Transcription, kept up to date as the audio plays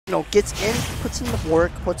gets in, puts in the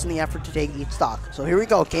work, puts in the effort to take each stock. So here we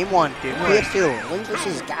go, game 1, PS2, Ling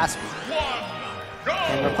versus Gatsby.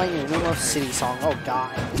 And we're playing a Numo City song. Oh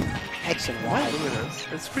god. X and Y.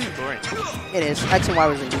 It's pretty boring. It is. X and Y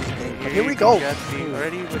was a music game. But here we go. Gatsby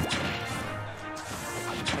already with...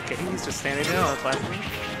 Okay, he's just standing there on the platform.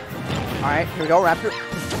 Alright, here we go, Raptor.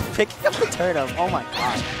 Picking up the turnip. Oh my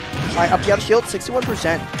god. Alright, up the other shield,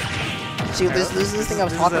 61%. See, this is the thing I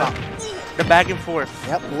was talking about. The back and forth.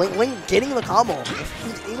 Yep, Ling getting the combo. If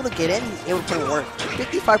he's able to get in, he's able to put in work.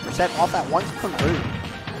 55% off that one conversion.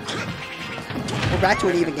 We're back to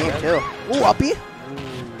an even game, too. Ooh, uppy.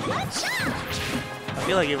 I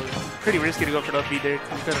feel like it was pretty risky to go for the upbeat there. It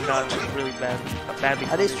could have gone really badly.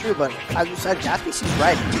 That is true, but as you said, Gatsby seems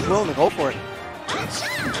right. He's willing to go for it.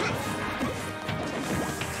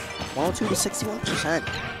 102 to 61%.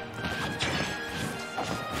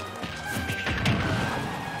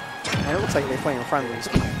 And it looks like they're playing friendlies.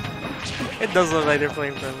 It does look like they're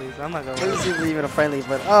playing friendlies. I'm not gonna lie. This isn't even a friendly,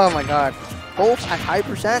 but oh my god. Both at high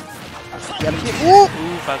percent. Ooh!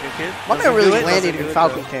 Falcon kick. My man really landed in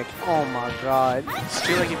Falcon kick. Oh my god. I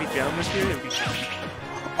feel like if he jumped here, it would be...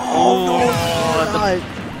 Oh no! God.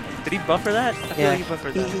 Did he buffer that? I feel like he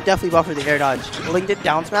buffered that. He definitely buffered the air dodge. Ling did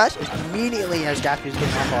down smash immediately as Gatsby was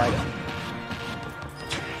getting off like.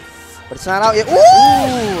 But it's not out yet.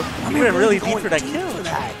 Ooh! I mean, really deep for that kill.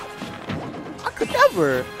 I could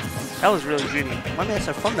never. That was really greedy. My man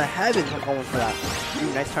said from the heavens I'm going for that.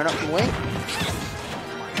 Ooh, nice turn up from Ling.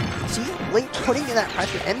 See, Ling putting in that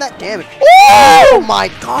pressure and that damage. Oh my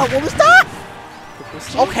god, what was that?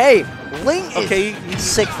 Okay, Ling is he's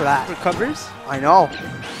sick for that. Recovers? I know.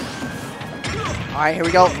 Alright, here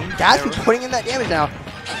we go. Gatsby putting in that damage now.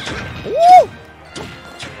 Woo!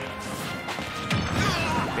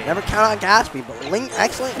 Never count on Gatsby, but Ling,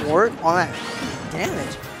 excellent work on that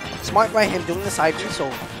damage. Smart by him doing the side B, so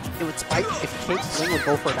it would spike. If he takes, Ling would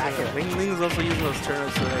go for a back hit. Ling is also using those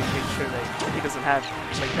turnips to like make sure that he doesn't have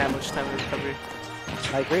like that much time to recover.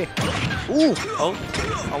 I agree. Ooh! Oh,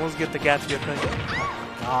 almost get the Gatsby effect.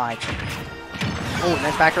 God. Oh,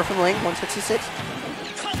 nice backer from Ling, 166.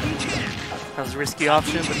 That was a risky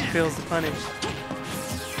option, but he fails to punish.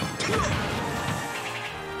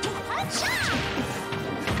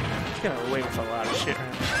 He's getting away with a lot of shit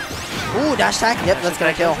right now. Ooh, dash attack. Yep, that's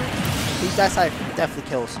gonna kill. He's dash attack definitely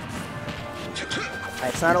kills.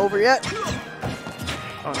 Alright, it's not over yet.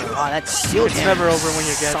 Oh no. Oh, that's shield. It's never over when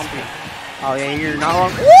you're Gatsby. Oh yeah, you're not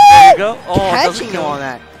wrong. There you go. Oh, catching him on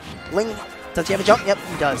that. Ling, does he have a jump? Yep,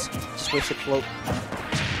 he does. Just wasted float.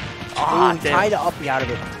 Ah, tried to uppy out of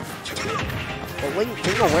it. But Ling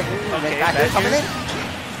will win. Okay, back here coming in.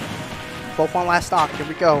 Both on last stock. Here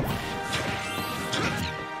we go.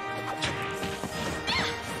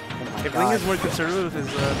 Oh if Ling is more conservative with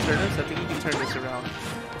his turnips, I think he can turn this around.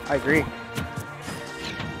 I agree.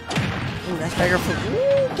 Ooh, nice back air from.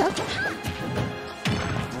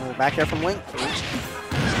 Ooh, back air from Ling.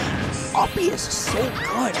 Uppy is so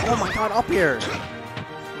good. Oh my god, up here.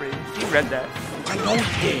 He read that. I know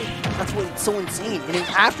he did. That's what's so insane. And then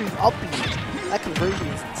after you uppy, that conversion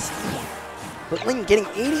is insane. But Ling getting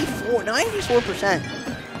 94%.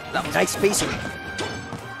 That was nice spacing.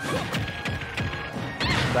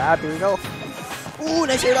 Grab, here we go. Ooh,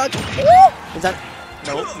 nice air dodge. Woo! Is that?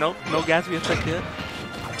 No Gatsby effect yet.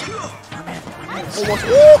 My man, almost.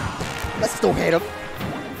 Woo! Let's still hit him.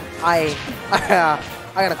 I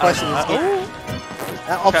got a question this game.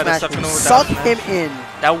 That up smash would suck him in.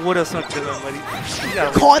 That would have sucked him in, buddy.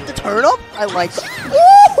 Caught the turnip? I like the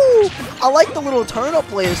woo! I like the little turnip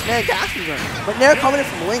plays, man. Gatsby's run. But they're coming in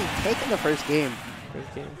from Ling, taking the first game.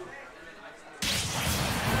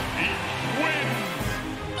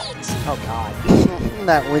 Oh god.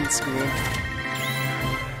 That win screen.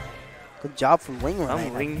 Good job from Ling right now.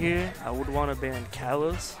 I'm Ling here. I would want to ban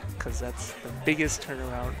Kalos, because that's the biggest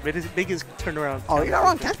turnaround. Biggest turnaround. Oh, you're not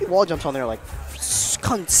wrong. Gatsby wall jumps on there like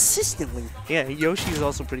consistently. Yeah, Yoshi is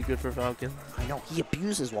also pretty good for Falcon. I know. He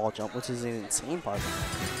abuses wall jump, which is an insane part.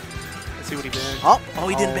 Let's see what he banned. Oh,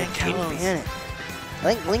 he didn't ban Kalos. He didn't ban it.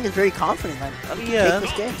 I think Ling is very confident that he can take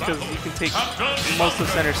this game. Because you can take most of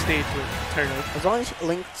center stage with turnip. As long as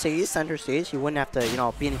Ling stays center stage, he wouldn't have to,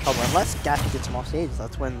 be in trouble. Unless Gatsby gets him off stage,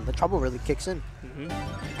 that's when the trouble really kicks in.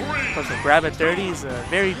 Plus, a grab at 30 is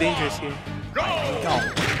very dangerous here.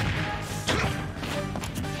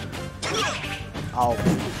 Oh.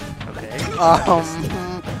 Okay.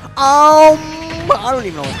 I don't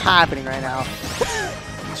even know what's happening right now.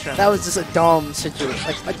 That was just a dumb situation,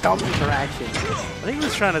 like a dumb interaction. I think he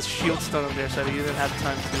was trying to shield stun him there so he didn't have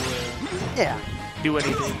time to do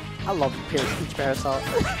anything. I love Peach Parasol.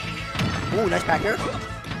 Ooh, nice back air.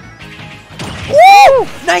 Woo!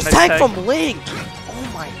 Nice Nice tag tag. from Ling.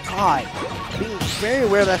 Oh my god. Being very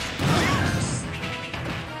aware of that.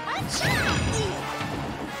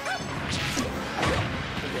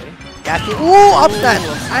 Gatsby. Ooh, up smash.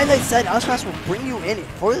 As I said, up smash will bring you in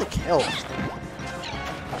for the kill.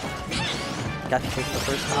 Gatsby takes the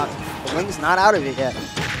first stock. The Ling's not out of it yet.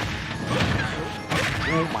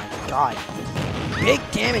 Oh my god. Big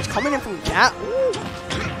damage coming in from Gat.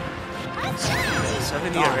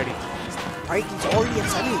 70 already. Right, he's already at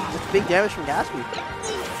 70. That's big damage from Gatsby.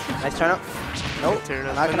 Nice turn up. Nope. Turn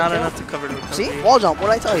up, Not but gonna not kill. enough to cover the recovery. See? Wall jump. What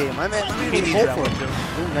did I tell you? My man He really needs go that for one it.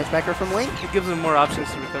 too. Ooh, nice backer from Ling. It gives him more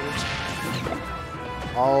options to recover.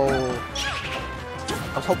 Oh.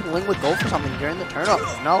 I was hoping Ling would go for something during the turn up.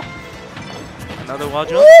 No. Another wall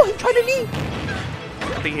jump. Oh, he tried to knee.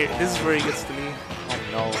 I think this is where he gets the knee. Oh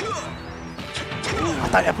no. I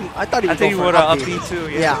thought he would I think he go for would an have up upbeat. B too.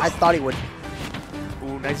 Yeah, I thought he would.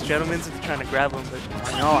 Ooh, nice gentleman's trying to grab him, but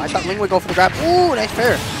I know. I thought Ling would go for the grab. Ooh, nice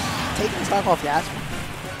fair. Taking stock off Gatsby.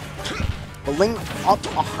 But Ling up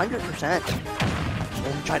 100%.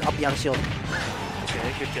 Oh, he tried up the other shield.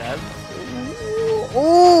 okay, good job.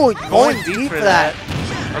 Ooh, going deep for that.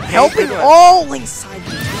 Okay, Helping good one. all Ling's side.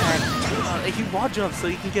 He wall jumps so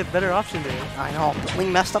you can get better option there. I know.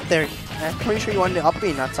 Ling messed up there. I'm pretty sure you wanted to up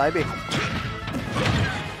B, not side B.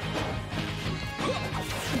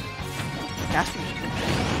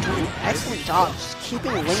 Gatsby doing an excellent job just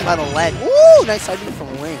keeping Ling by the leg. Ooh, nice side B from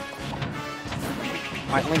Ling.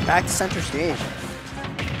 Alright, Ling back to center stage.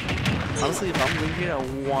 Honestly, if I'm Ling here,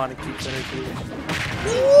 I want to keep center stage.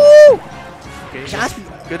 Woo! Okay,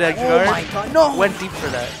 Gatsby. good edge Oh guard. my god, no! Went deep for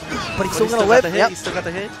that. But he's still gonna got live. the hit. Yep. He still got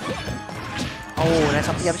the hit. Oh, nice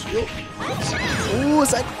up the other shield. Ooh,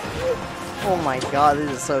 side. Oh my god, this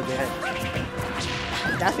is so good.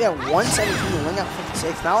 Gatsby at 117, Ling at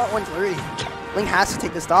 56. Now at 130. Ling has to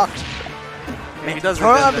take the stock. Maybe he does.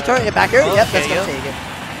 Turn up the turn. Yeah, back here. Yep, that's Okay, gonna yep. take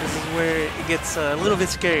it. This is where it gets a little bit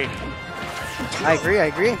scary. I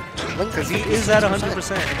agree. Because he is at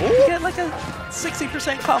 100%. You get like a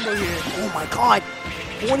 60% combo here. Oh my god.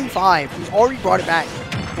 45. He's already brought it back.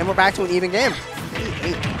 And we're back to an even game.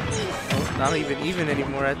 8-8. Not even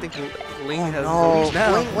anymore. I think Ling has the No, lead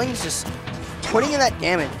now. Ling's just putting in that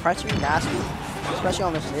damage, pressuring Gatsby, especially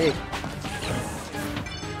on the stage.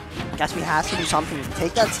 Gatsby has to do something.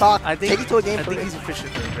 Take that stock. Take it to a game. I think he's efficient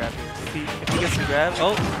for the grab here. If he gets the grab, Woo!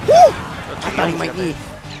 okay, I thought he might knee.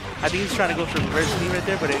 I think he's trying to go for reverse knee right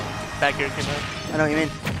there, but it back air came out. I know what you mean.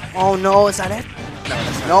 Oh no, is that it? No,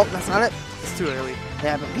 that's not. Nope, that's not it. It's too early.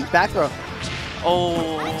 Yeah, but peak back throw.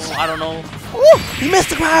 Oh, I don't know. Woo! He missed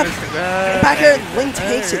the grab. Missed the grab. Back air. Ling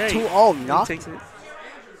takes it. Alright. 2-0. Ling Knock. takes it.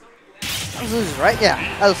 That was losers, right? Yeah,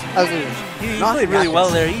 that was losers. He Knocked played really Gatsby. well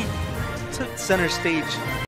there. He took center stage